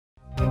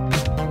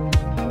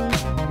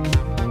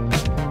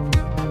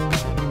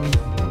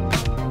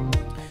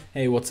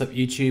Hey, what's up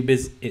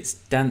YouTubers? It's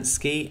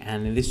Dansky,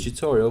 and in this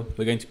tutorial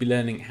we're going to be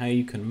learning how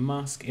you can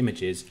mask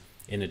images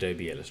in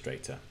Adobe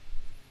Illustrator.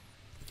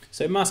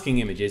 So masking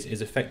images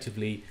is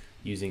effectively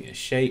using a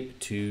shape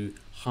to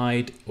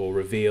hide or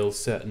reveal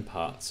certain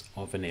parts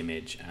of an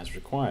image as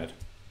required.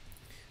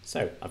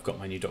 So I've got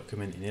my new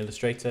document in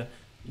Illustrator.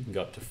 You can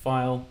go up to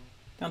File,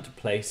 down to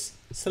Place,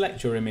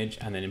 select your image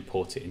and then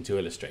import it into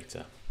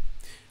Illustrator.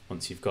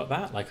 Once you've got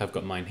that, like I've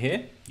got mine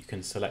here, you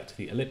can select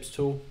the ellipse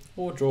tool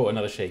or draw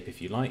another shape if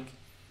you like.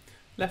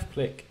 Left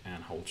click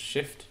and hold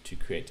Shift to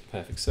create a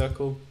perfect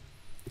circle.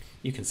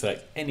 You can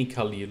select any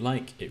color you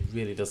like, it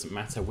really doesn't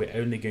matter. We're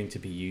only going to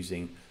be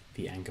using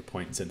the anchor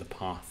points in the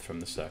path from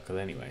the circle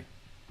anyway.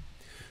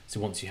 So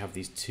once you have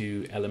these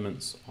two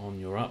elements on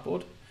your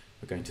artboard,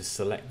 we're going to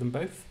select them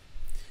both.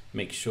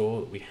 Make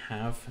sure that we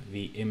have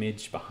the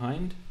image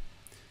behind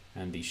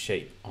and the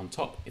shape on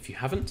top. If you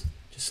haven't,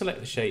 just select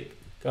the shape,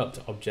 go up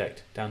to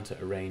Object, down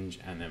to Arrange,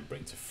 and then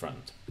bring to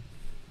Front.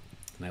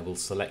 Now we'll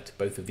select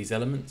both of these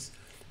elements,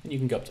 and you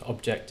can go up to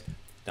Object,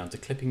 down to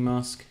Clipping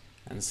Mask,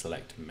 and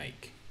select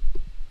Make.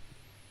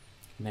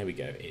 And there we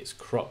go, it's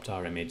cropped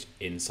our image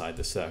inside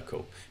the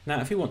circle.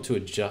 Now if we want to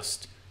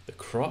adjust the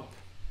crop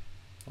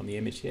on the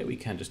image here, we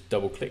can just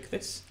double click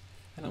this,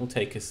 and it will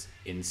take us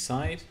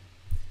inside.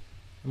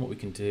 And what we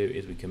can do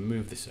is we can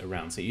move this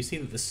around. So you see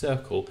that the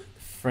circle,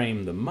 the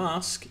frame, the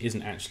mask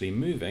isn't actually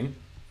moving,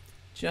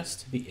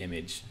 just the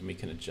image, and we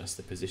can adjust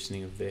the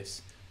positioning of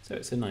this so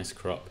it's a nice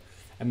crop.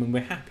 And when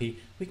we're happy,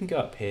 we can go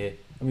up here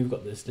and we've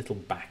got this little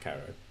back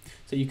arrow.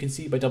 So you can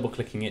see by double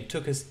clicking it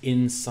took us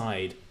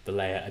inside the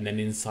layer and then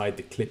inside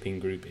the clipping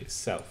group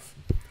itself.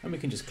 And we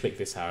can just click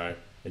this arrow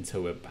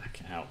until we're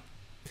back out.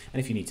 And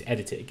if you need to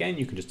edit it again,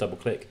 you can just double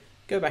click,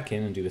 go back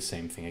in and do the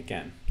same thing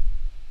again.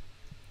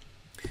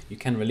 You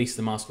can release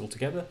the mask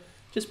altogether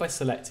just by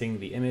selecting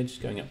the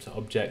image, going up to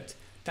Object,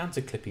 down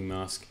to Clipping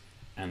Mask,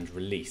 and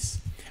Release.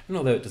 And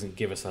although it doesn't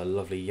give us a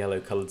lovely yellow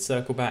coloured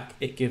circle back,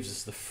 it gives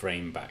us the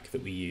frame back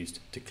that we used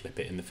to clip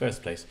it in the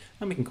first place,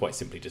 and we can quite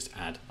simply just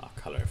add our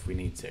colour if we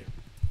need to.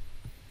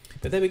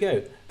 But there we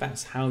go,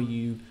 that's how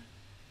you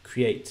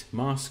create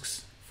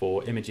masks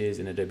for images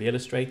in Adobe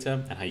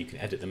Illustrator and how you can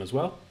edit them as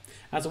well.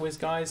 As always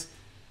guys,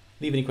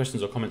 leave any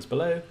questions or comments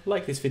below,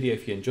 like this video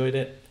if you enjoyed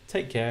it,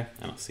 take care,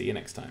 and I'll see you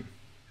next time.